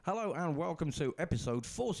Hello and welcome to episode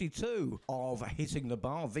 42 of Hitting the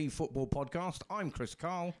Bar, the football podcast. I'm Chris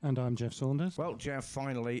Carl. And I'm Jeff Saunders. Well, Jeff,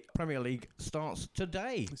 finally, Premier League starts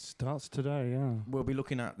today. It starts today, yeah. We'll be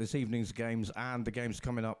looking at this evening's games and the games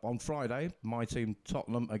coming up on Friday. My team,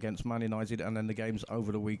 Tottenham, against Man United, and then the games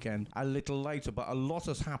over the weekend a little later. But a lot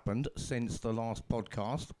has happened since the last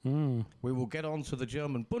podcast. We will get on to the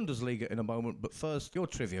German Bundesliga in a moment, but first, your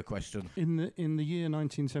trivia question. In the year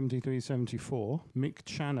 1973-74, Mick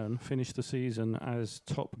Channon finished the season as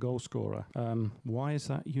top goal scorer. Why is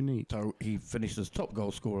that unique? So he finished as top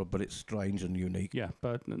goal scorer, but it's strange and unique. Yeah,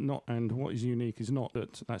 but not. And what is unique is not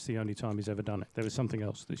that that's the only time he's ever done it. There is something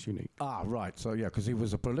else that's unique. Ah, right. So, yeah, because he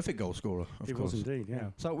was a prolific goal scorer, of course. He was indeed,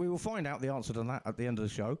 yeah. So we will find out the answer to that at the end of the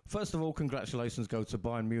show. First of all, congratulations go to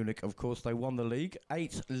Bayern Munich. Of course, they won the league.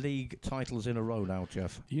 8 league titles in a row now,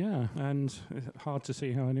 Jeff. Yeah, and hard to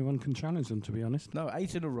see how anyone can challenge them, to be honest. No,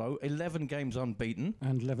 8 in a row, 11 games unbeaten.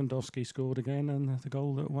 And Lewandowski scored again, and the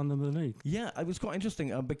goal that won them the league. Yeah, it was quite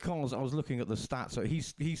interesting because I was looking at the stats. So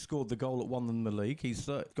he scored the goal that won them the league. He's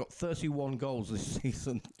got 31 goals this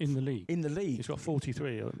season. In the league? In the league. He's got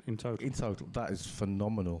 43 in total. In total. That is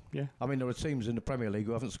phenomenal. Yeah. I mean, there are teams in the Premier League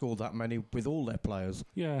who haven't scored that many with all their players.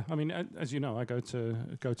 Yeah, I mean, as you know, I go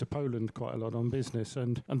to Poland quite a lot on business,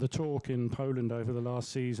 and the talk in Poland over the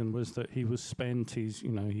last season was that he was spent. He's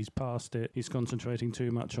past it. He's concentrating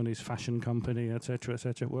too much on his fashion company, etc.,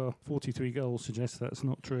 etc. Well, 43 goals suggests that's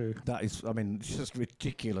not true. That is, I mean, it's just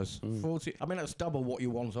ridiculous. 40. I mean, that's double what you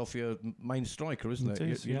want off your main striker, isn't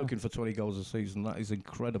it? You're looking for 20 goals a season. That is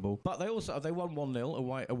incredible. But they won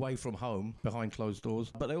 1-0 away from home behind closed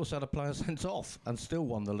doors. But they also had a player sent off and still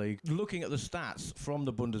won the league. Looking at the stats from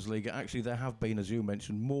the Bundesliga, actually there have been, as you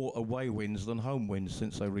mentioned, more away wins than home wins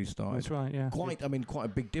since they restarted. That's right. Yeah. Quite a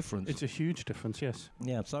big difference. It's a huge difference. Yes.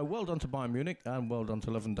 Yeah. So well done to Bayern Munich and well done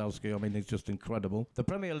to Lewandowski. I mean, he's just incredible. The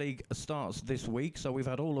Premier League starts this week, so we've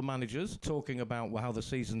had all the managers talking about how the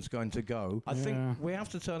season's going to go. I think we have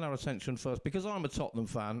to turn our attention first, because I'm a Tottenham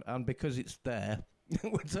fan and because it's there.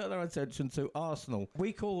 We'll turn our attention to Arsenal.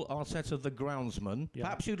 We call Arteta the groundsman. Yeah.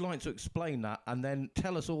 Perhaps you'd like to explain that and then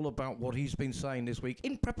tell us all about what he's been saying this week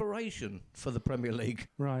in preparation for the Premier League.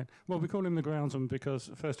 Right. Well, we call him the groundsman because,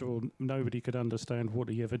 first of all, nobody could understand what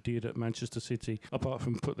he ever did at Manchester City apart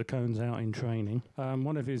from put the cones out in training.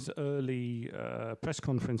 One of his early press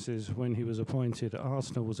conferences when he was appointed at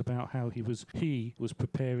Arsenal was about how he was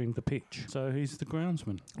preparing the pitch. So he's the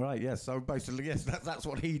groundsman. Right, yes. So basically, yes, that's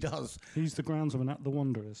what he does. He's the groundsman at the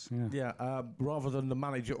Wanderers, yeah. Yeah, rather than the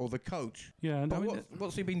manager or the coach. Yeah. But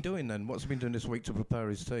what's he been doing then? What's he been doing this week to prepare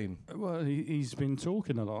his team? Well, he's been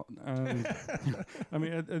talking a lot. I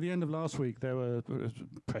mean, at the end of last week, there were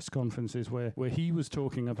press conferences where he was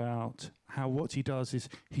talking about how what he does is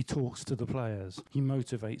he talks to the players. He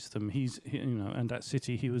motivates them. And at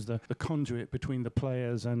City, he was the conduit between the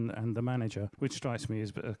players and the manager, which strikes me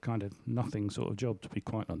as a kind of nothing sort of job, to be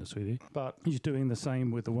quite honest with you. But he's doing the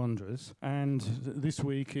same with the Wanderers. And this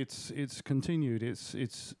week it's continued.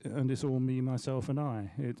 It's all me, myself, and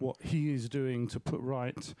I. It's what he is doing to put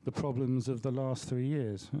right the problems of the last 3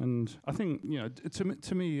 years. And I think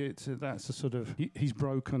to me that's a sort of he's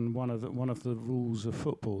broken one of the rules of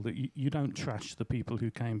football, that you don't trash the people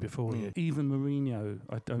who came before you. Even Mourinho,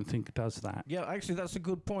 I don't think, does that. Yeah, actually that's a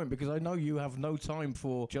good point, because I know you have no time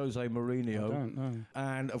for Jose Mourinho. I don't know.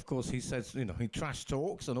 And of course he says he trash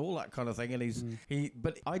talks and all that kind of thing, and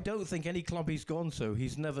but I don't think any club he's gone to,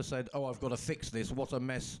 he's never said, I've got to fix this, what a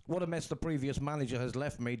mess the previous manager has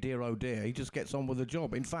left me, dear oh dear. He just gets on with the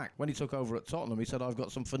job. In fact, when he took over at Tottenham, he said, I've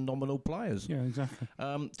got some phenomenal players. Yeah, exactly.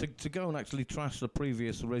 To go and actually trash the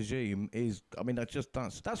previous regime is, I mean,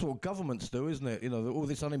 that's what governments do, isn't it? All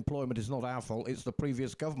this unemployment is not our fault, it's the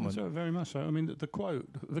previous government. So, very much so. I mean, the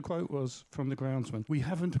quote was from the groundsman: "We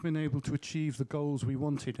haven't been able to achieve the goals we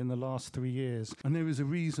wanted in the last 3 years, and there is a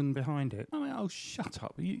reason behind it." I mean, shut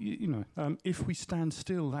up. If we stand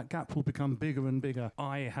still, that gap will become bigger and bigger.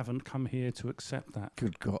 I haven't come here to accept that.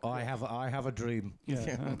 Good God, I have a dream.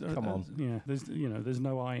 Yeah, come on. There's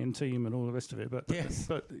no I in team and all the rest of it. But yes,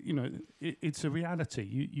 it's a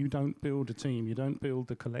reality. You don't build a team. You don't build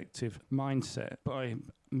the collective mindset by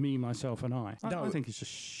me, myself, and I. I think it's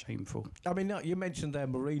just shameful. I mean, you mentioned there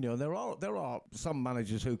Mourinho. There are some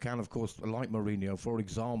managers who can, of course, like Mourinho, for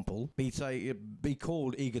example, be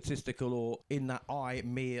called egotistical or in that I,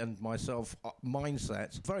 me, and myself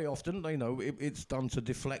mindset. Very often, it's done to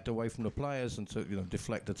deflect away from the players and to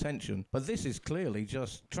deflect attention. But this is clearly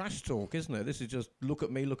just trash talk, isn't it? This is just look at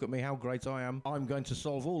me, how great I am. I'm going to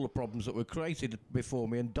solve all the problems that were created before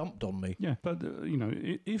me and dumped on me. Yeah, but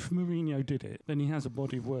if Mourinho did it, then he has a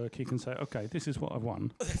body objective work, he can say, okay, this is what I've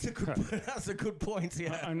won. That's a good point,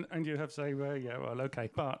 yeah. And you have to say, well, yeah, well, okay.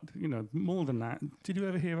 But, more than that, did you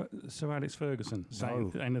ever hear Sir Alex Ferguson say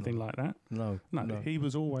anything like that? No. He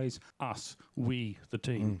was always us, we, the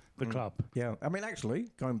team, the club. Yeah, I mean, actually,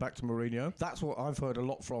 going back to Mourinho, that's what I've heard a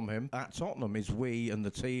lot from him at Tottenham is we and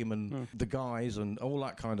the team and the guys and all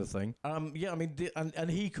that kind of thing. Yeah, I mean, and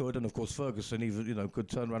he could, and of course Ferguson even, could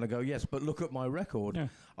turn around and go, yes, but look at my record. Yeah.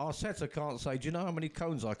 Arteta can't say, do you know how many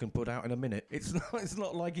cones I can put out in a minute? It's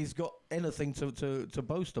not like he's got anything to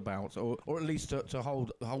boast about, or at least to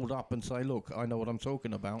hold up and say, look, I know what I'm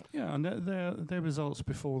talking about. Yeah, and their results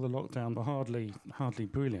before the lockdown were hardly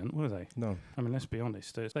brilliant, were they? No. I mean, let's be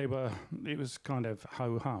honest. It was kind of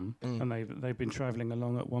ho-hum, and they've been travelling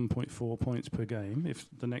along at 1.4 points per game. If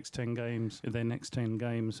their next 10 games are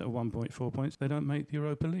 1.4 points, they don't make the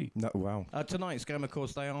Europa League. No, wow. Tonight's game, of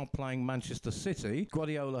course, they are playing Manchester City.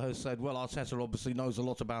 Guardiola has said, well, Arteta obviously knows a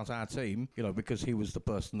lot about our team, because he was the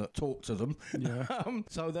person that talked to them. Yeah.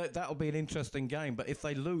 So that'll be an interesting game. But if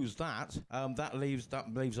they lose that, that leaves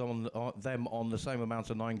them on the same amount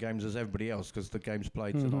of 9 games as everybody else, because the games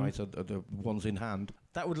played tonight are the ones in hand.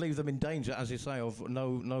 That would leave them in danger, as you say, of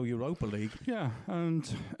no Europa League. Yeah, and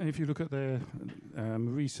if you look at their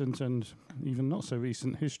recent and even not so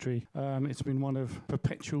recent history, it's been one of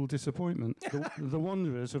perpetual disappointment. The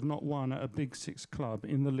Wanderers have not won at a Big Six club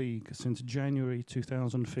in the league since January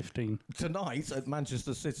 2015. Tonight at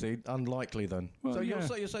Manchester City, unlikely then. Well,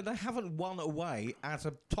 so you're saying they haven't won away at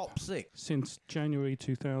a top 6? Since January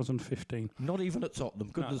 2015. Not even at Tottenham,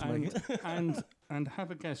 goodness me. And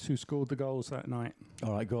have a guess who scored the goals that night.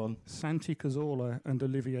 All right, go on. Santi Cazorla and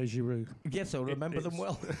Olivier Giroud. Yes, I remember them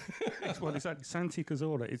well. Well, exactly. Santi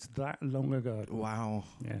Cazorla, it's that long ago. Wow.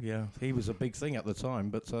 Yeah. He was a big thing at the time,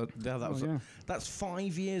 but that's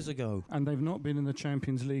 5 years ago. And they've not been in the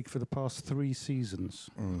Champions League for the past 3 seasons.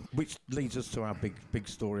 Which leads us to our big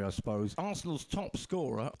story, I suppose. Arsenal's top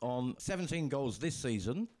scorer on 17 goals this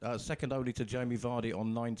season, second only to Jamie Vardy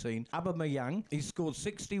on 19. Aubameyang, he scored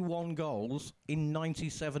 61 goals in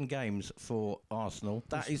 97 games for Arsenal.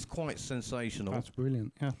 That is quite sensational. That's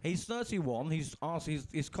brilliant, yeah. He's 31. His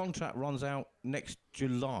contract runs out next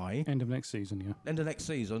July. End of next season, yeah. End of next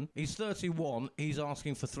season. He's 31. He's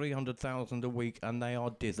asking for 300,000 a week, and they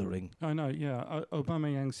are dithering. I know, yeah.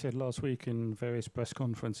 Aubameyang said last week in various press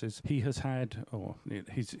conferences he has had, or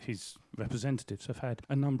his representatives have had,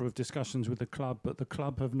 a number of discussions with the club, but the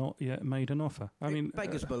club have not yet made an offer. It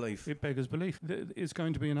beggars belief. It beggars belief. It's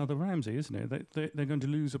going to be another Ramsey, isn't it? They're going to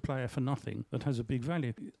lose a player for nothing that has a big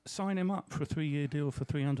value. Sign him up for a 3-year deal for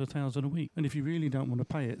 300,000 a week, and if you really don't want to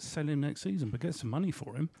pay it, sell him next season, but get some money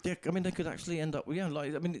for him. Yeah, I mean, they could actually end up... Yeah,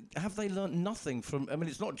 have they learnt nothing from... I mean,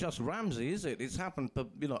 it's not just Ramsey, is it? It's happened,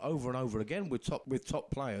 over and over again with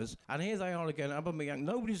top players. And here they are again, Aubameyang.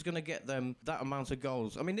 Nobody's going to get them that amount of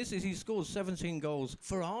goals. I mean, he scored 17 goals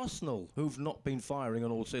for Arsenal, who've not been firing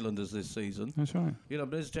on all cylinders this season. That's right.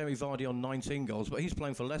 There's Jamie Vardy on 19 goals, but he's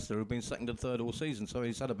playing for Leicester, who've been second and third all season, so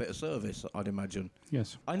he's had a bit of service, I'd imagine.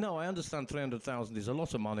 Yes. I understand 300,000 is a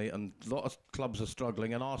lot of money, and a lot of clubs are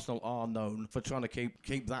struggling, and Arsenal are known for trying to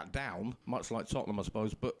keep that down, much like Tottenham, I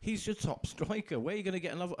suppose. But he's your top striker. Where are you going to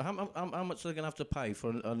get another? How much are they going to have to pay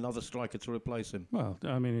for another striker to replace him? Well,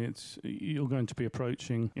 I mean, you're going to be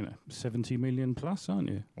approaching 70 million plus, aren't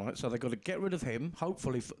you? Right. So they've got to get rid of him.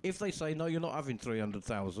 Hopefully, if they say no, you're not having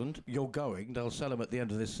 300,000, you're going. They'll sell him at the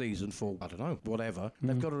end of this season for I don't know, whatever.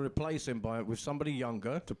 They've got to replace him with somebody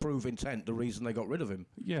younger to prove intent. The reason they got rid of him.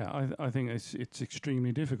 Yeah, I think it's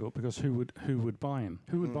extremely difficult because who would buy him?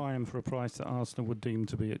 Who would buy him for a price that Arsenal would deem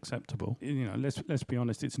to be acceptable? Let's be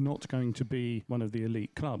honest. It's not going to be one of the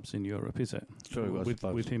elite clubs in Europe, is it? True,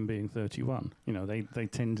 with him being 31. They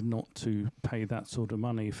tend not to pay that sort of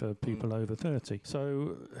money for people over 30.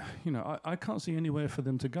 So, I can't see anywhere for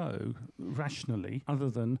them to go rationally other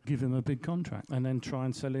than give him a big contract and then try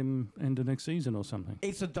and sell him end of next season or something.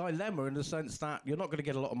 It's a dilemma in the sense that you're not going to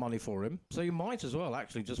get a lot of money for him, so you might as well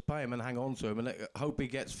actually just pay him and hang on to him and hope he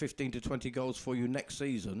gets 15 to 20 goals for you next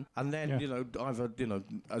season, and then either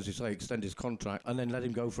as you say, extend his contract and then let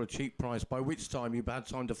him go for a cheap price, by which time you've had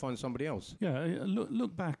time to find somebody else. Yeah,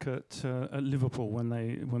 look back at Liverpool when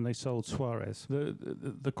they sold Suarez.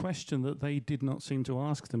 The question that they did not seem to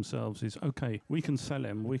ask themselves themselves is, okay, we can sell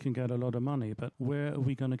him, we can get a lot of money, but where are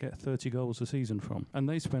we going to get 30 goals a season from? And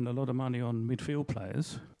they spent a lot of money on midfield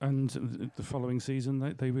players, and the following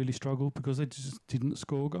season they really struggled because they just didn't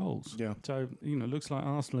score goals. Yeah. So, looks like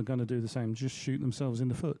Arsenal are going to do the same, just shoot themselves in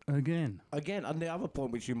the foot again. And the other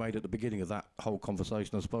point which you made at the beginning of that whole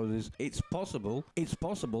conversation, I suppose, is it's possible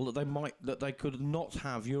that they could not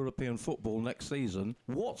have European football next season.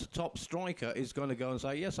 What top striker is going to go and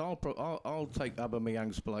say, yes, I'll take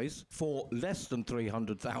Aubameyang's place for less than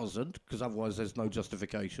 300,000, because otherwise there's no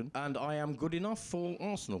justification, and I am good enough for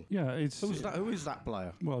Arsenal? Yeah, Who is that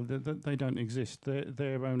player? Well, they don't exist.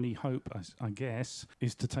 Their only hope, I guess,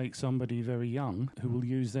 is to take somebody very young who will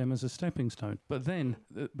use them as a stepping stone. But then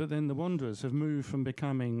the Wanderers have moved from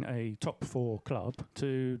becoming a top 4 club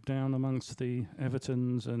to down amongst the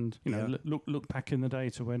Evertons, and look back in the day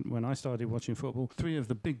to when I started watching football. 3 of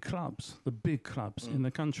the big clubs in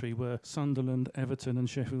the country were Sunderland, Everton, and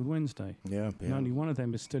Sheffield Wednesday. Yeah. And only one of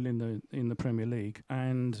them is still in the Premier League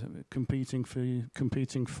and competing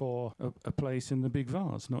for a place in the big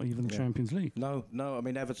Vars, not even the Champions League. No. I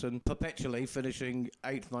mean, Everton perpetually finishing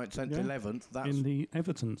 8th, 9th, 10th, 11th. That's in the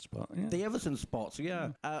Everton spot. Yeah. The Everton spots,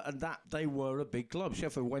 and that they were a big club.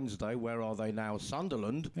 Sheffield Wednesday, where are they now?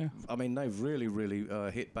 Sunderland. Yeah. I mean, they've really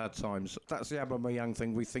hit bad times. That's the Aubameyang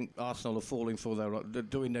thing. We think Arsenal are falling for they're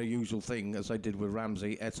doing their usual thing as they did with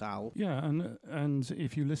Ramsey et al. Yeah, and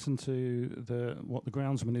if you listen to what the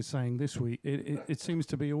groundsman is saying this week, it seems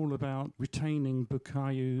to be all about retaining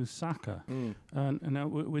Bukayo Saka. And now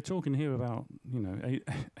we're talking here about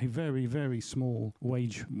a very, very small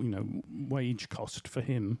wage cost for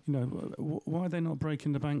him. Why are they not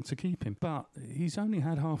breaking the bank to keep him? But he's only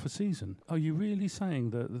had half a season. Are you really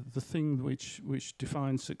saying that the thing which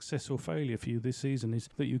defines success or failure for you this season is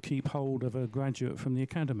that you keep hold of a graduate from the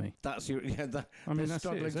academy? That's your. They're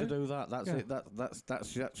struggling to do that. That's it.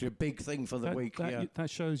 That's your big thing for the week. That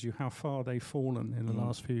shows you how far they've fallen in the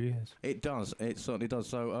last few years. It does. It certainly does.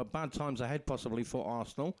 So bad times ahead possibly for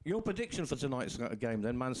Arsenal. Your prediction for tonight's game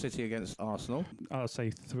then, Man City against Arsenal? I'll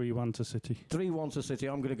say 3-1 to City. 3-1 to City.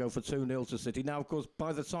 I'm going to go for 2-0 to City. Now, of course,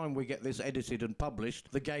 by the time we get this edited and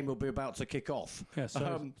published, the game will be about to kick off. Yeah,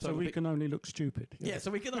 so we can only look stupid. Yeah,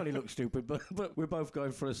 so we can only look stupid, but we're both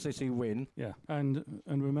going for a City win. Yeah, and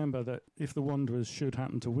remember that if the Wanderers should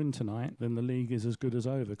happen to win tonight, then the league is as good as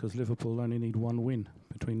over, because Liverpool only need one win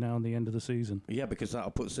between now and the end of the season. Yeah, because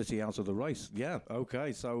that'll put City out of the race. Yeah,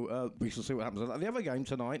 okay, so we shall see what happens. The other game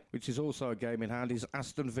tonight, which is also a game in hand, is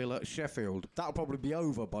Aston Villa-Sheffield. That'll probably be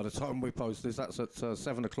over by the time we post this. That's at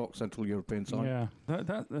 7 o'clock Central European time. Yeah,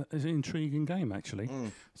 that is an intriguing game, actually.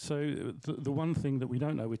 So the one thing that we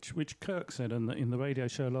don't know, which Kirk said in the radio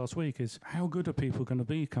show last week, is how good are people going to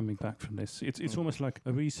be coming back from this? It's almost like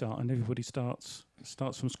a restart and everybody starts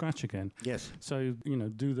from scratch again. Yes. So,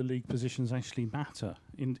 do the league positions actually matter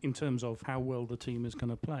in terms of how well the team is going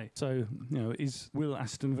to play? So, will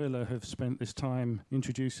Aston Villa have spent this time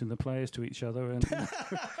introducing the players to each other? And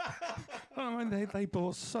I mean, they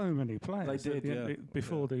bought so many players. They did,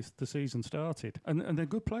 before the season started. And they're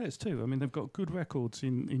good players too. I mean, they've got good records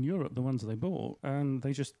in Europe, the ones they bought, and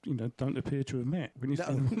they just, don't appear to have met when you see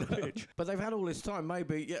them on the pitch. But they've had all this time.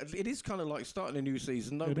 Maybe, it is kind of like starting a new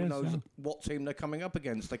season. Nobody knows what team they're coming up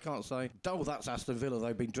against. They can't say, oh, that's Aston Villa.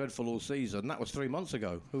 They've been dreadful all season. That was 3 months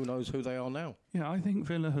ago. Who knows who they are now? Yeah, I think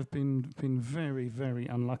Villa have been very, very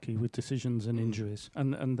unlucky with decisions and injuries,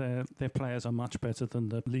 and their players are much better than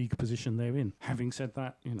the league position they're in. Having said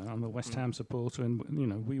that, I'm a West Ham supporter,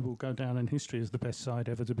 and we will go down in history as the best side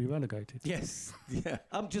ever to be relegated. Yes, yeah.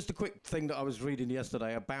 Just a quick thing that I was reading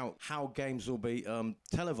yesterday about how games will be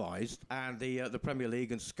televised, and the Premier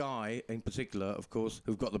League and Sky in particular, of course,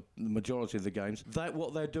 who've got the majority of the games.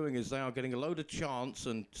 What they're doing is they are getting a load of chants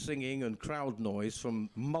and singing and crowd noise from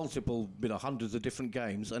multiple, hundreds of different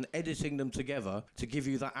games, and editing them together to give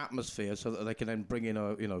you that atmosphere, so that they can then bring in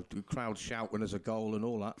a crowd shout when there's a goal and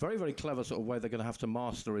all that. Very, very clever sort of way they're going to have to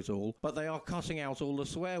master it all. But they are cutting out all the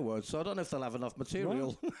swear words, so I don't know if they'll have enough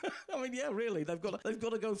material. I mean, yeah, really, they've got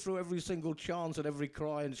to go through every single chant and every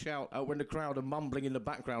cry and shout when the crowd are mumbling in the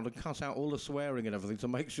background, and cut out all the swearing and everything to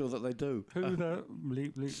make sure that they do. Who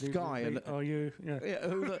the Sky bleep, are you? Yeah.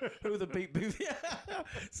 Who the beep beep? Yeah.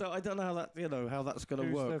 So I don't know how that's going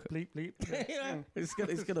to work. The bleep bleep? Yeah. It's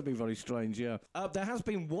going to be very strange. Yeah. There has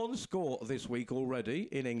been one score this week already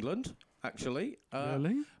in England. Actually,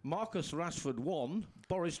 really? Marcus Rashford 1,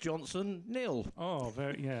 Boris Johnson 0. Oh,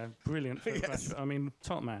 brilliant. Yes. I mean,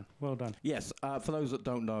 top man. Well done. Yes. For those that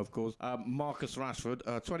don't know, of course, Marcus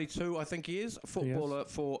Rashford, 22, I think he is, footballer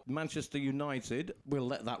for Manchester United. We'll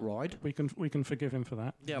let that ride. We can forgive him for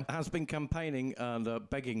that. Yeah, has been campaigning campaigning and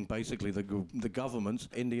begging basically the government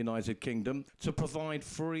in the United Kingdom to provide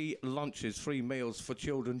free lunches, free meals for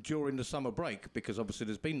children during the summer break, because obviously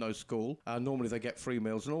there's been no school. Normally they get free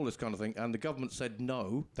meals and all this kind of thing. And the government said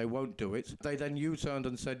no, they won't do it. They then U-turned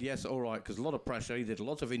and said yes, all right, because a lot of pressure. He did a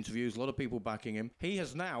lot of interviews, a lot of people backing him. He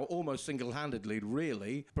has now almost single-handedly,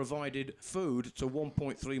 really, provided food to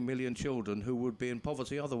 1.3 million children who would be in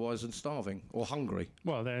poverty otherwise and starving or hungry.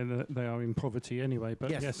 Well, they are in poverty anyway,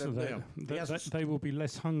 but yes, they will be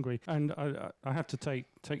less hungry. And I have to take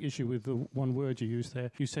issue with the one word you used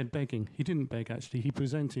there. You said begging. He didn't beg, actually. He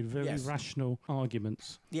presented very rational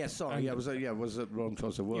arguments. Yes, sorry, it was a wrong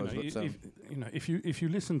choice of words. If you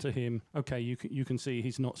listen to him, okay, you can see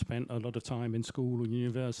he's not spent a lot of time in school or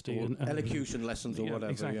university or elocution lessons or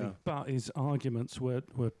whatever. Exactly. Yeah. But his arguments were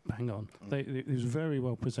bang on. It was very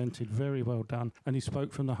well presented, very well done, and he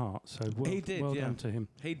spoke from the heart. So well done to him.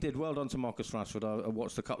 He did. Well done to Marcus Rashford. I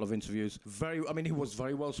watched a couple of interviews. He was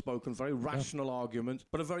very well spoken, very rational argument,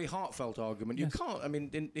 but a very heartfelt argument. You can't. I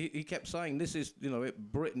mean, he kept saying this is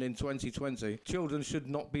Britain in 2020. Children should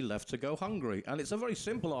not be left to go hungry, and it's a very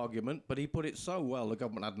simple argument, but he put it so well. The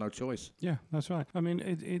government had no choice. Yeah, that's right. I mean,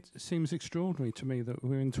 it seems extraordinary to me that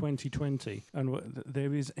we're in 2020 and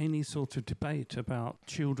there is any sort of debate about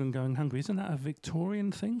children going hungry. Isn't that a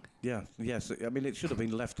Victorian thing? Yeah, yes. I mean, it should have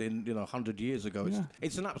been left in 100 years ago.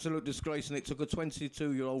 It's an absolute disgrace, and it took a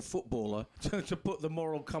 22-year-old footballer to put the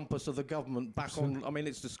moral compass of the government back on. I mean,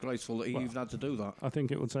 it's disgraceful that he even had to do that. I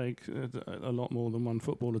think it would take a lot more than one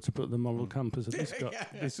footballer to put the moral compass of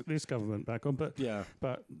this government back on. But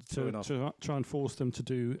to try and force them to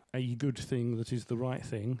do a good thing that is the right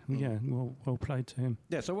thing, well played to him.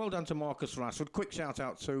 Yeah, so well done to Marcus Rashford. Quick shout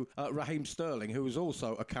out to Raheem Sterling, who is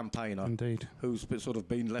also a campaigner. Indeed. Who's sort of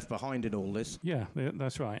been left behind in all this. Yeah,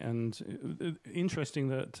 that's right. And interesting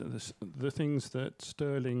that the things that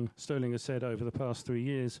Sterling has said over the past 3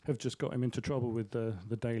 years have just got him into trouble with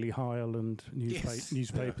the Daily Hile and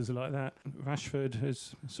newspapers like that. Rashford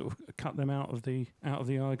has sort of cut them out of the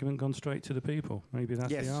argument, gone straight to the people. Maybe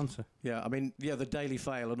that's the answer. Yeah, I mean, the Daily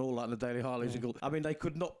Fail and all that, and the Daily Hile. I mean, they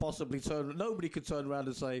could not possibly nobody could turn around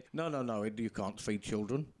and say, no, you can't feed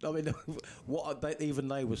children. I mean, even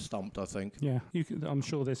they were stumped, I think. Yeah, I'm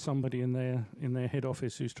sure there's somebody in their head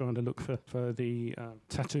office who's trying to look for the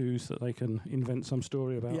tattoos that they can invent some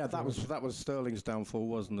story about. Yeah, that was Sterling's downfall,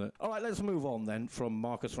 wasn't it? All right, let's move on then from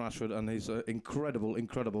Marcus Rashford and his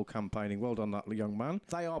incredible campaigning. Well done, that young man.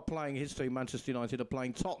 They are playing, his team, Manchester United, are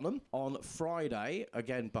playing Tottenham on Friday,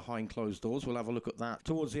 again behind closed doors. We'll have a look at that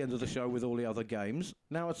towards the end of the show with all the other games.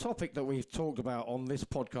 Now, a topic that we've talked about on this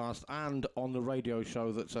podcast and on the radio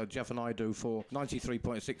show that Jeff and I do for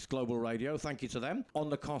 93.6 Global Radio, thank you to them, on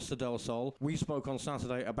the Costa del Sol. We spoke on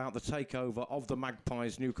Saturday about the takeover of the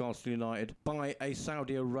Magpies, Newcastle United, by a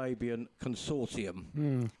Saudi Arabian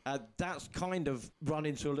consortium. That's kind of run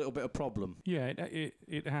into a little bit of problem. Yeah,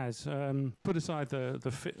 it has. Put aside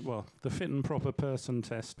the fit and proper person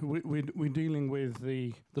test. We're dealing with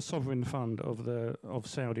the sovereign fund of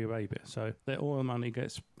Saudi Arabia. So their oil money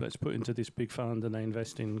gets put into this big fund, and they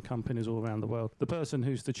invest in companies all around the world. The person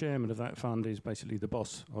who's the chairman of that fund is basically the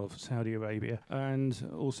boss of Saudi Arabia, and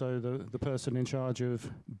also the person in charge of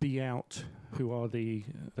Be Out, who are the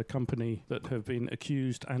company that have been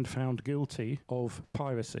accused and found guilty of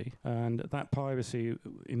piracy. And that piracy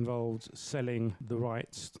involves selling the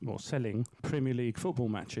rights, or selling Premier League football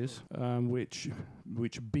matches, which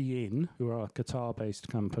beIN, who are a Qatar-based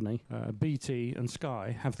company, BT and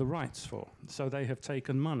Sky have the rights for. So they have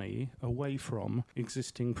taken money away from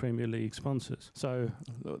existing Premier League sponsors. So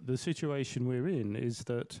the situation we're in is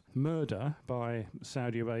that murder by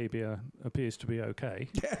Saudi Arabia appears to be okay.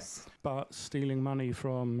 Yes. But stealing money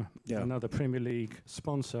from another Premier League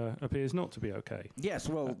sponsor appears not to be okay. Yes,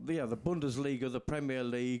 well, the Bundesliga, the Premier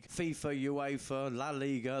League, FIFA, UEFA, La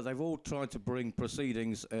Liga, they've all tried to bring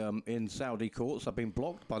proceedings in Saudi courts. They've been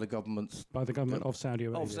blocked by the government of Saudi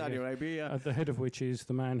Arabia. Of Saudi Arabia. At the head of which is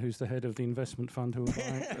the man who's the head of the investment fund who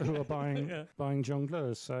are buying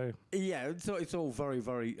jongleurs. So it's all very,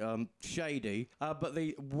 very shady. But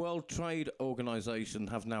the World Trade Organization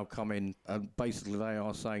have now come in, and basically they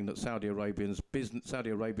are saying that Saudi Arabia's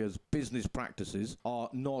business practices are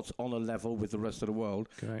not on a level with the rest of the world.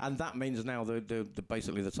 Correct. And that means now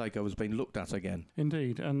basically the takeover has been looked at again.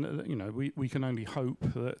 Indeed, and we can only hope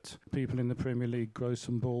that people in the Premier League League grow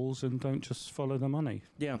some balls and don't just follow the money.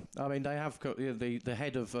 Yeah, I mean, they have got, the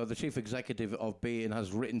head of the chief executive of Bein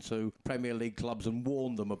has written to Premier League clubs and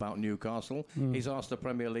warned them about Newcastle. He's asked the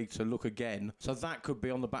Premier League to look again, so that could be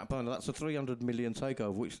on the back burner. That's a 300 million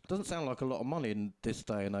takeover, which doesn't sound like a lot of money in this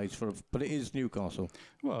day and age but it is Newcastle.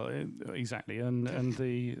 Well, exactly, and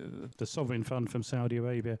the sovereign fund from Saudi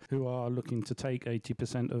Arabia, who are looking to take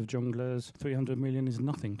 80% of Jongleurs, 300 million is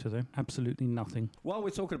nothing to them, absolutely nothing. While we're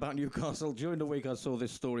talking about Newcastle, during the week I saw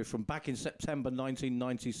this story from back in September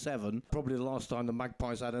 1997, probably the last time the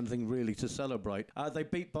Magpies had anything really to celebrate. They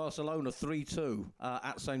beat Barcelona 3-2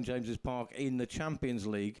 at St James's Park in the Champions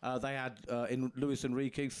League. They had in Luis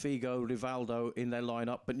Enrique, Figo, Rivaldo in their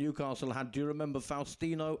lineup, but Newcastle had, do you remember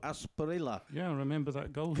Faustino Asprilla? Yeah, I remember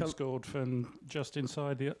that goal he scored from just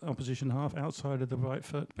inside the opposition half, outside of the right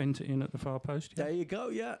foot, bent it in at the far post. Yeah. There you go,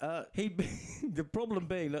 yeah. The problem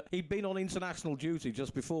being that he'd been on international duty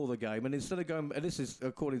just before the game, and instead of going, and this is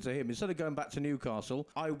according to him, instead of going back to Newcastle,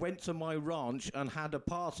 I went to my ranch and had a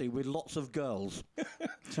party with lots of girls.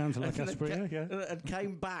 Sounds like Asprilla, yeah. And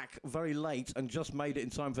came back very late and just made it in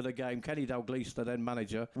time for the game. Kenny Dalglish, the then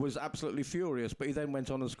manager, was absolutely furious, but he then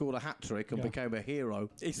went on and scored a hat-trick and became a hero.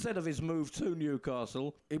 Instead of his move to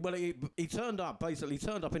Newcastle, he turned up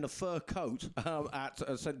in a fur coat at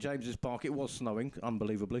St James's Park. It was snowing,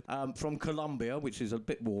 unbelievably, from Colombia, which is a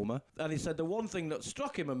bit warmer. And he said the one thing that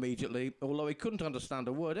struck him immediately, although he couldn't understand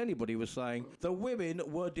a word anybody was saying, the women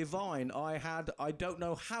were divine. I don't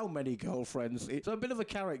know how many girlfriends. It's a bit of a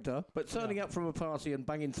character, but turning up from a party and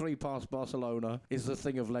banging 3 past Barcelona is a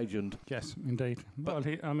thing of legend. Yes, indeed. But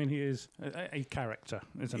well, he is a character,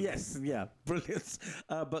 isn't he? Yes, yeah, brilliant.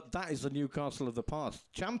 But that is the Newcastle of the past.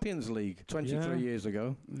 Champions League 23 years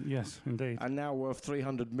ago. Yes, indeed. And now worth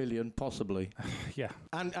 300 million, possibly. Yeah.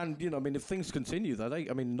 And if things continue, though,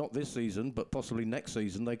 not this season, but possibly next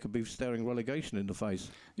season, they could be staring relegation in the face.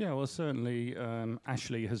 Yeah, well, certainly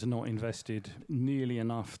Ashley has not invested nearly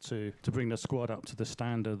enough to bring the squad up to the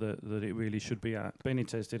standard that it really should be at.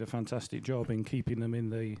 Benitez did a fantastic job in keeping them in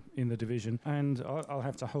the division, and I'll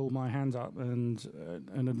have to hold my hand up and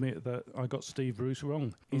admit that I got Steve Bruce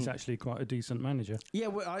wrong. He's actually quite a decent manager. Yeah,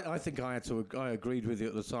 well, I think I agreed with you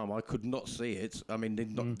at the time. I could not see it. I mean,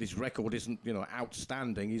 this record isn't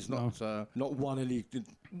outstanding. He's not won any.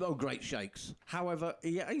 No great shakes. However,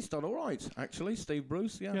 he's done all right, actually, Steve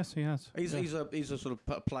Bruce. Yeah. Yes, he has. He's a sort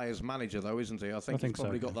of player's manager, though, isn't he? I think he's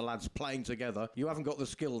probably got the lads playing together. You haven't got the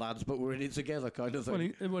skilled lads, but we're in it together kind of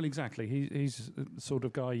thing. Well, exactly. He's the sort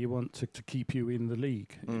of guy you want to keep you in the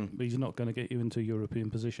league. He's not going to get you into a European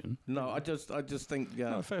position. No, I just think...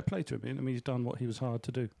 fair play to him. I mean, he's done what he was hard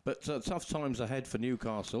to do. But tough times ahead for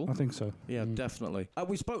Newcastle. I think so. Yeah, definitely.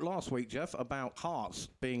 We spoke last week, Jeff, about Hearts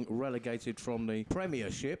being relegated from the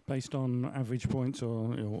Premiership. Based on average points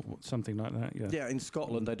or something like that, yeah. Yeah, in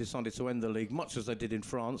Scotland they decided to end the league, much as they did in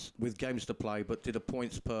France, with games to play, but did a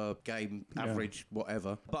points per game average,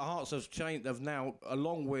 whatever. But Hearts have now,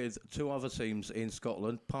 along with 2 other teams in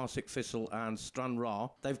Scotland, Partick Thistle and Stranraer,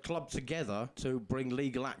 they've clubbed together to bring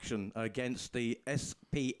legal action against the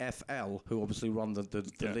SPFL, who obviously run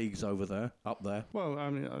the leagues up there. Well, I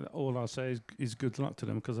mean, all I'll say is good luck to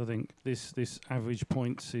them, because I think this average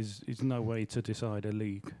points is no way to decide a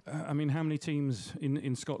league. I mean, how many teams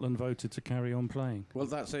in Scotland voted to carry on playing? Well,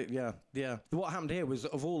 that's it, yeah. What happened here was,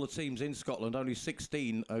 of all the teams in Scotland, only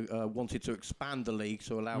 16 wanted to expand the league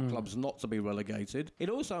to allow clubs not to be relegated. It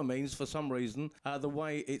also means, for some reason, the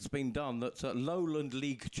way it's been done, that Lowland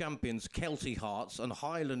League champions Kelty Hearts and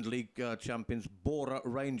Highland League champions Bora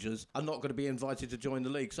Rangers are not going to be invited to join the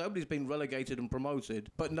league. So everybody's been relegated and promoted,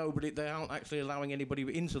 but they aren't actually allowing anybody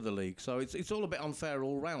into the league. So it's all a bit unfair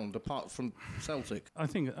all round, apart from Celtic. I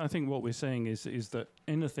think what we're saying is that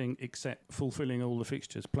anything except fulfilling all the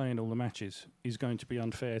fixtures, playing all the matches, is going to be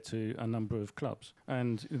unfair to a number of clubs.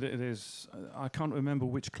 And there's, I can't remember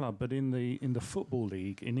which club, but in the Football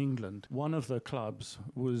League in England, one of the clubs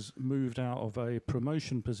was moved out of a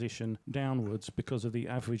promotion position downwards because of the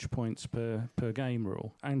average points per game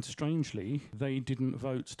rule. And strangely, they didn't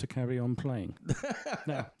vote to carry on playing.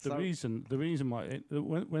 Now, the reason why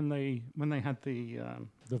when they had the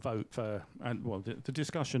vote for the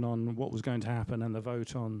discussion on what was going to happen and the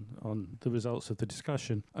vote on the results of the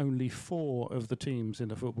discussion, only 4 of the teams in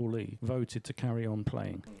the Football League voted to carry on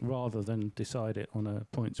playing rather than decide it on a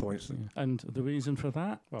points. Yeah. And the reason for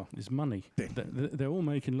that, is money. They're all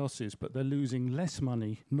making losses, but they're losing less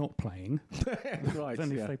money not playing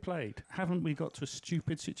than if they played. Haven't we got to a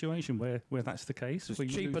stupid situation where that's the case?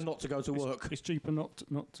 It's cheaper not to go to work. It's cheaper not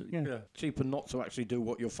to. Cheaper not to actually do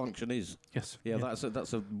what your function is. Yes. Yeah, that's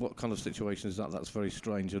what kind of situation is that? That's very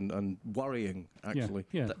strange and worrying, actually.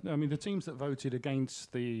 Yeah. I mean, the teams that voted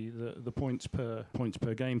against the points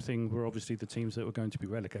per game thing were obviously the teams that were going to be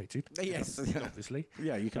relegated. Yes, obviously.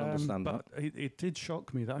 Yeah, you can understand but that. It did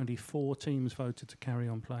shock me that only 4 teams voted to carry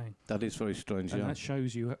on playing. That is very strange, and that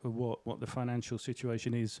shows you what the financial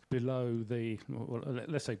situation is below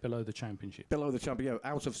let's say below the Championship. Below the Championship,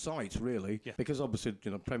 out of sight, really. Yeah. Because obviously,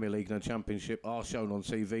 Premier League and the Championship are shown on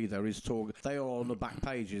TV. There is talk. They are on the back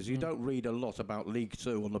pages. You don't read a lot about League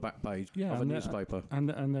Two on the back page of a newspaper. And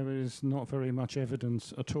there is not very much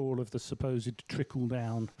evidence at all of the supposed trickle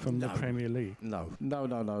down from the Premier League. No.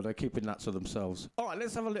 They're keeping that to themselves. All right,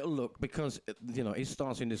 let's have a little look because it's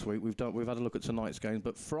starting this week. We've had a look at tonight's game,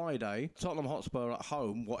 but Friday, Tottenham Hotspur at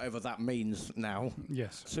home, whatever that means now.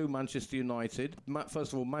 Yes. To Manchester United.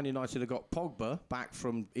 First of all, Man United have got Pogba back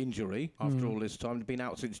from injury after all this time. He's been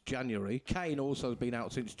out since January. Kane also has been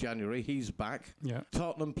out since January. He's back. Yeah.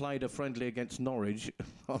 Tottenham played a friendly against Norwich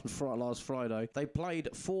on last Friday. They played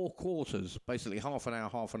 4 quarters, basically half an hour,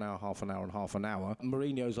 and half an hour.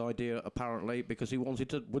 Mourinho's idea, apparently, because he wanted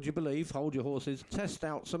to, would you believe, hold your horses, test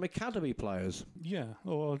out some academy players. Yeah,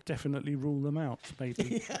 or definitely rule them out,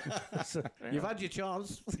 maybe. You've had your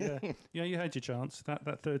chance. Yeah, you had your chance.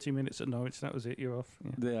 That 30 minutes at Norwich, that was it. You're off.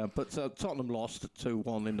 Yeah, but Tottenham lost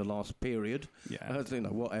 2-1 in the last period. Yeah.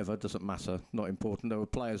 Whatever, doesn't matter. Not important. There were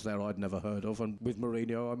players there I'd never heard of, and with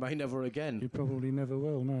Mourinho, I may never again. You probably never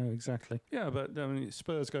will. No, exactly. Yeah, but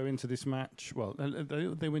Spurs go into this match. Well,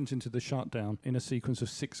 they went into the shutdown in a sequence of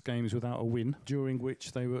 6 games without a win, during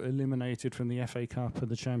which they were eliminated from the FA Cup and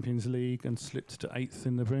the Champions League and slipped to 8th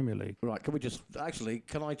in the Premier League. Right,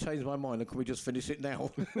 can I change my mind and can we just finish it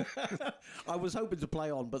now? I was hoping to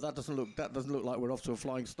play on, but that doesn't look like we're off to a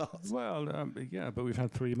flying start. Well, but we've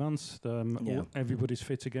had 3 months. Everybody's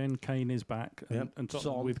fit again. Kane is back, and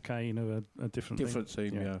Tottenham with Kane are a different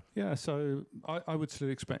team. Yeah. So I would still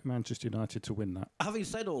expect Manchester United to win that. Having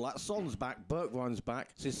said all that, Son's back, Bergwijn's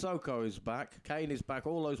back, Sissoko is back, Kane is back,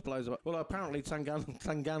 all those players are back. Well, apparently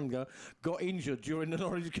Tanganga got injured during the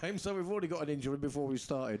Norwich game, so we've already got an injury before we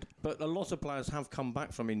started. But a lot of players have come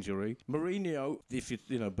back from injury. Mourinho, if you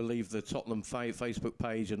believe the Tottenham Facebook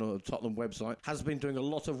page and the Tottenham website, has been doing a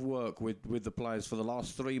lot of work with the players for the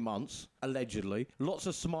last 3 months, allegedly. Lots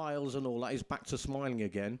of smiles and all that. He's back to smiling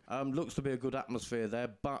again. Looks to be a good atmosphere there,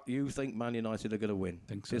 but you think Man United are going to win?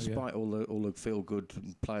 Think so, despite all the feel-good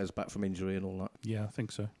players back from injury and all that. Yeah, I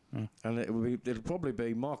think so. Yeah. And it'll probably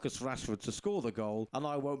be Marcus Rashford to score the goal, and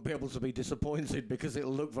I won't be able to be disappointed because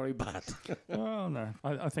it'll look very bad. Oh, no.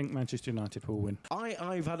 I think Manchester United will win.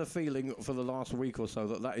 I've had a feeling for the last week or so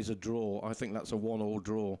that is a draw. I think that's a 1-1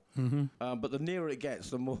 draw. Mm-hmm. But the nearer it gets,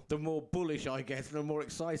 the more bullish I get, and the more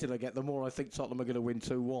excited I get, the more I think Tottenham are going to win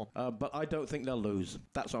 2-1. But I don't think they'll lose.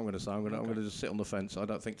 That's what I'm going to say. I'm going to just sit on the fence. I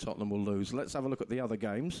don't think Tottenham will lose. Let's have a look at the other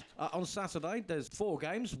games. On Saturday, there's 4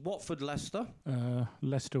 games. Watford-Leicester.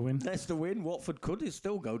 Leicester win. Leicester win. Watford could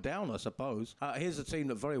still go down, I suppose. Here's a team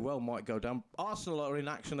that very well might go down. Arsenal are in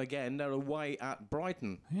action again. They're away at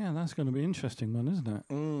Brighton. Yeah, that's going to be an interesting one, isn't it?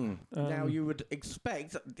 Now, you would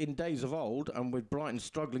expect, in days of old, and with Brighton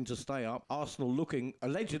struggling to stay up, Arsenal looking,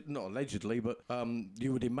 not allegedly, but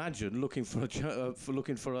you would imagine looking for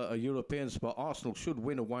a European spot. Arsenal should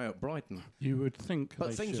win away at Brighton. You would think,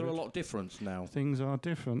 but things are a lot different now. Things are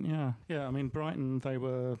different, yeah. Yeah, I mean, Brighton, they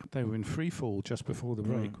were in free fall just before the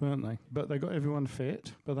break, weren't they? But they got everyone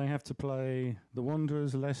fit, but they have to play the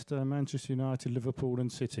Wanderers, Leicester, Manchester United, Liverpool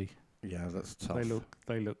and City. Yeah, that's tough.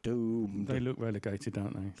 They look doomed. They look relegated,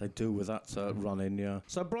 don't they? They do with that run-in, yeah.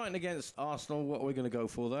 So Brighton against Arsenal, what are we going to go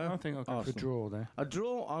for there? I think I'll go for a draw there. A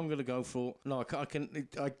draw, I'm going to go for... No,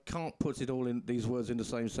 I can't put it all in these words in the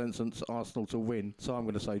same sentence, Arsenal to win, so I'm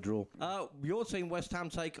going to say draw. Your team, West Ham,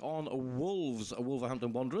 take on Wolves,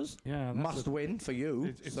 Wolverhampton Wanderers. Yeah. Must win for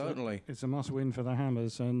you, certainly. It's a must-win for the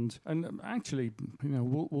Hammers, and actually,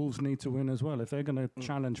 Wolves need to win as well if they're going to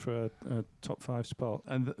challenge for a top 5 spot.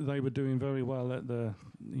 And they were doing very well at the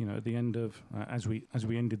end of as we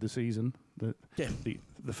ended the season.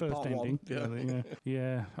 The first Part ending.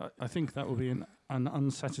 Yeah. I think that will be an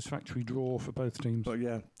unsatisfactory draw for both teams. But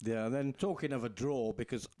yeah. And then talking of a draw,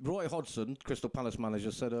 because Roy Hodgson, Crystal Palace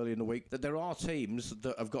manager, said earlier in the week that there are teams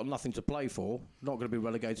that have got nothing to play for, not going to be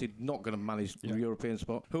relegated, not going to manage the European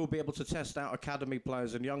spot, who will be able to test out academy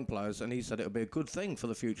players and young players, and he said it will be a good thing for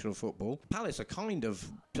the future of football. Palace are kind of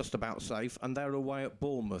just about safe, and they're away at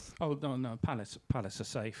Bournemouth. Oh, no, Palace are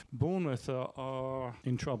safe. Bournemouth are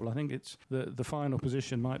in trouble. I think it's the final position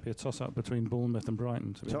relegation might be a toss-up between Bournemouth and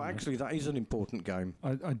Brighton. To be honest. actually, that is an important game.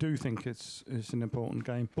 I do think it's an important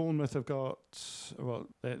game. Bournemouth have got,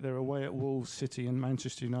 they're away at Wolves, City and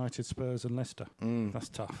Manchester United, Spurs and Leicester. That's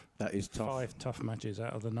tough. That is tough. 5 tough matches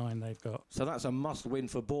out of the 9 they've got. So that's a must-win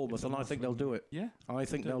for Bournemouth, and I think they'll do it. Yeah. I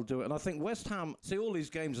think they'll do it. And I think West Ham, see, all these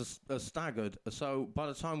games are staggered, so by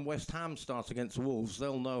the time West Ham starts against Wolves,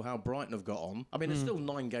 they'll know how Brighton have got on. I mean, there's still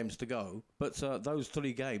 9 games to go, but those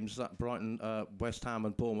 3 games, that Brighton, West Ham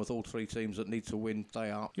and Bournemouth, all 3 teams that need to win,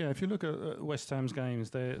 stay up. Yeah, if you look at West Ham's games,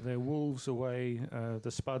 they're Wolves away,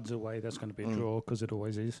 the Spuds away, that's going to be a draw, because it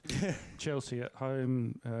always is. Chelsea at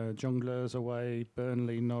home, Jongleurs away,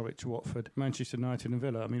 Burnley, Norwich, Watford, Manchester United and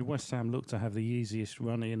Villa. I mean, West Ham look to have the easiest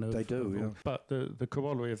run in of... They do, yeah. But the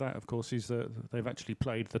corollary of that, of course, is that they've actually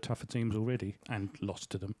played the tougher teams already and lost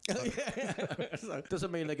to them. So,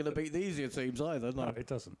 doesn't mean they're going to beat the easier teams either, no. No, it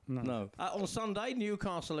doesn't. No. On Sunday,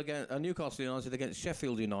 Newcastle United against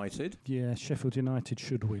Sheffield United. Yeah, Sheffield United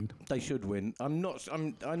should win. They should win. I'm not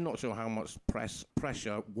sure how much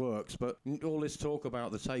pressure works, but all this talk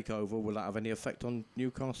about the takeover, will that have any effect on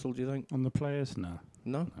Newcastle, do you think? On the players, no.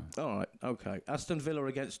 No? All right, okay. Aston Villa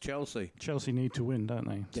against Chelsea. Chelsea need to win, don't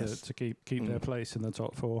they? To keep their place in the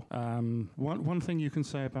top 4. One thing you can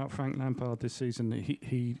say about Frank Lampard this season, that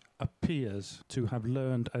he appears to have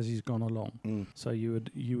learned as he's gone along. So you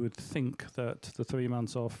would think that the 3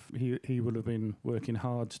 months off, he will have been working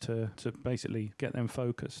hard to basically get them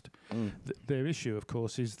focused. Their issue, of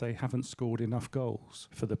course, is they haven't scored enough goals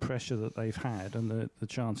for the pressure that they've had and the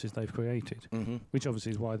chances they've created, which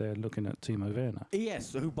obviously is why they're looking at Timo Werner.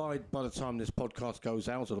 Yes, who by the time this podcast goes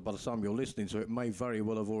out, or by the time you're listening to it, may very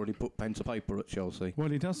well have already put pen to paper at Chelsea. Well,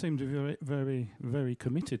 he does seem to be very, very, very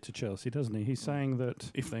committed to Chelsea, doesn't he? He's saying that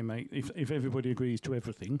if everybody agrees to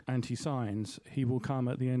everything and he signs, he will come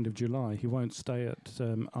at the end of July. He won't stay at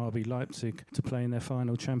RB Leipzig to play in their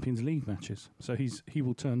final Champions League matches. So he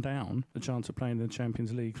will turn down the chance of playing in the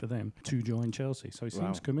Champions League for them to join Chelsea. So he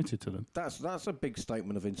seems committed to them. That's a big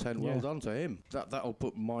statement of intent. Well done to him. That'll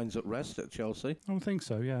put minds at rest at Chelsea. I think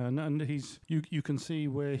so, yeah. And you can see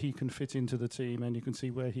where he can fit into the team, and you can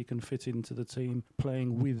see where he can fit into the team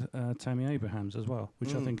playing with Tammy Abrahams as well,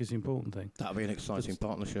 which I think is the important thing. That'll be an exciting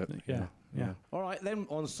partnership. Yeah. All right, then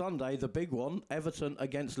on Sunday, the big one, Everton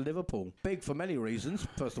against Liverpool. Big for many reasons.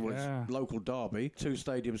 First of all, it's local derby. 2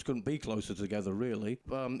 stadiums couldn't be closer together, really.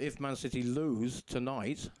 If Man City lose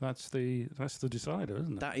tonight... That's the decider,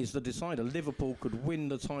 isn't it? That is the decider. Liverpool could win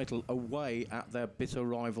the title away at their bitter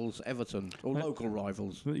rivals, Everton, or local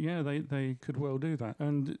rivals. Yeah, they could well do that.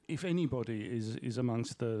 And if anybody is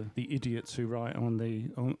amongst the idiots who write on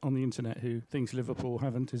the internet who thinks Liverpool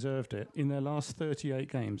haven't deserved it, in their last 38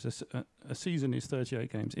 games... A season is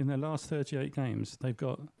 38 games. In their last 38 games, they've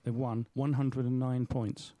won 109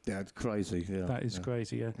 points. Yeah, it's crazy. Yeah, that is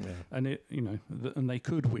crazy. Yeah, and and they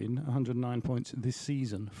could win 109 points this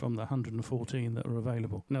season from the 114 that are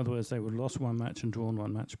available. In other words, they would have lost 1 match and drawn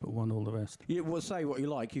 1 match, but won all the rest. You will say what you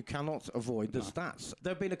like. You cannot avoid the stats.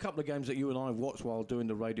 There have been a couple of games that you and I have watched while doing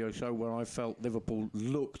the radio show where I felt Liverpool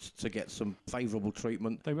looked to get some favourable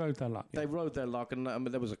treatment. They rode their luck. They rode their luck, and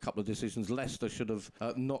there was a couple of decisions. Leicester should have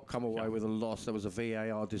not come away with a loss. There was a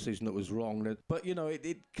VAR decision that was wrong. But,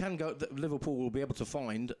 it can go... Liverpool will be able to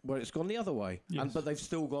find where it's gone the other way. Yes. But they've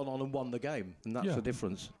still gone on and won the game, and that's the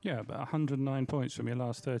difference. Yeah, but 109 points from your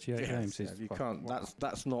last 38 games is... You can't...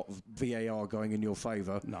 That's not VAR going in your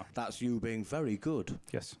favour. No. That's you being very good.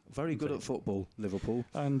 Yes. Very good at football, Liverpool.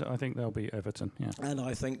 And I think they'll beat Everton, yeah. And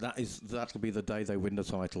I think that'll be the day they win the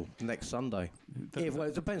title, next Sunday. Well,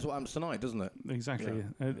 it depends what happens tonight, doesn't it? Exactly.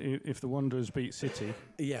 Yeah. If the Wanderers beat City...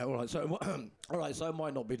 Yeah, all right. So it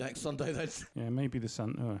might not be next Sunday then. Yeah, maybe the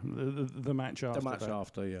match after. The match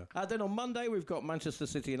after, yeah. Then on Monday we've got Manchester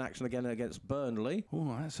City in action again against Burnley.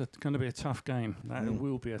 Oh, that's going to be a tough game. That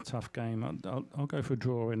will be a tough game. I'll go for a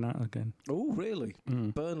draw in that again. Oh, really?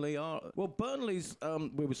 Burnley are... Well, Burnley's...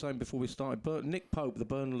 we were saying before we started, Nick Pope, the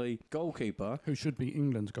Burnley goalkeeper... Who should be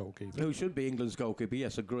England's goalkeeper.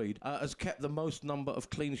 Yes, agreed. Has kept the most number of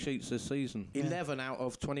clean sheets this season. 11 out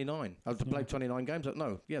of 29. I've played 29 games.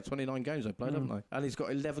 No, 29 games they played, haven't they? And he's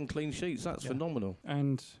got 11 clean sheets. That's phenomenal.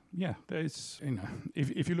 And there's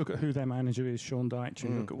if you look at who their manager is, Sean Dyche,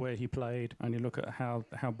 and look at where he played, and you look at how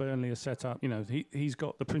Burnley is set up, he's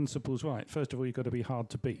got the principles right. First of all, you've got to be hard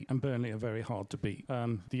to beat, and Burnley are very hard to beat.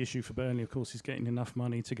 The issue for Burnley, of course, is getting enough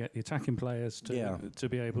money to get the attacking players to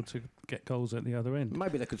be able to get goals at the other end.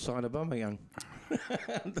 Maybe they could sign Aubameyang.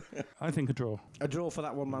 I think a draw. A draw for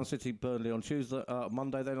that one, Man City Burnley on Tuesday.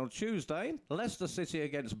 Monday then on Tuesday, Leicester City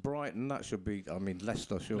against Brighton Brighton. That should be,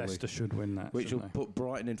 Leicester, surely. Leicester should win that. Which will put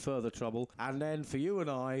Brighton in further trouble. And then for you and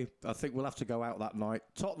I think we'll have to go out that night.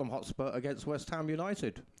 Tottenham Hotspur against West Ham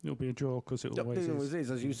United. It'll be a draw because it always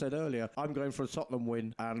is. As you said earlier, I'm going for a Tottenham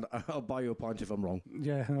win, and I'll buy you a pint if I'm wrong.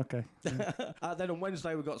 Yeah, okay. Then on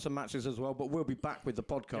Wednesday we've got some matches as well, but we'll be back with the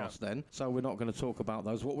podcast then, so we're not going to talk about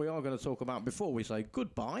those. What we are going to talk about before we say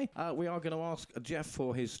goodbye, we are going to ask Jeff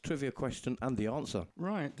for his trivia question and the answer.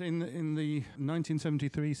 Right. In the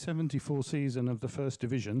 1973-74 season of the First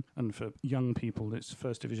Division, and for young people, its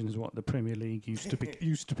First Division is what the Premier League used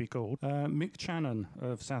to be called. Mick Channon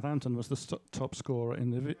of Southampton was the top scorer in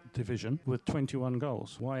the division with 21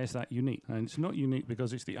 goals. Why is that unique? And it's not unique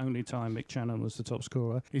because it's the only time Mick Channon was the top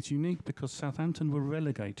scorer. It's unique because Southampton were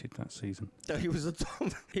relegated that season.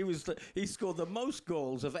 He scored the most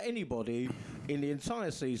goals of anybody in the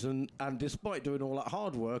entire season, and despite doing all that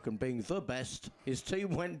hard work and being the best, his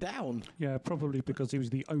team went down. Yeah, probably because he was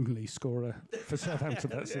the only scorer for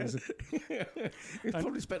Southampton that season. He's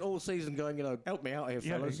probably spent all season going, help me out here,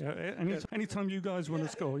 fellas. Yeah. Anytime you guys want to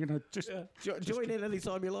score, join in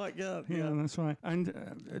anytime you like. Yeah, that's right.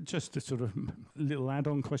 And just a sort of little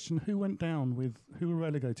add-on question: who went down who were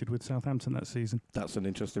relegated with Southampton that season? That's an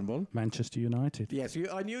interesting one. Manchester United. Yes,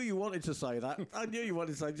 I knew you wanted to say that. I knew you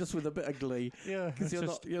wanted to say just with a bit of glee. Yeah, because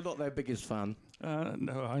you're not their biggest fan.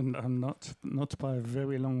 No, I'm not by a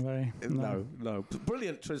very long way. No.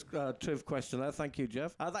 Brilliant Triv question there. Thank you,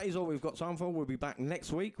 Jeff. That is all we've got time for. We'll be back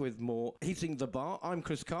next week with more Hitting the Bar. I'm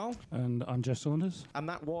Chris Carl. And I'm Jeff Saunders. And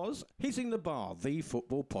that was Hitting the Bar, the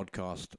football podcast.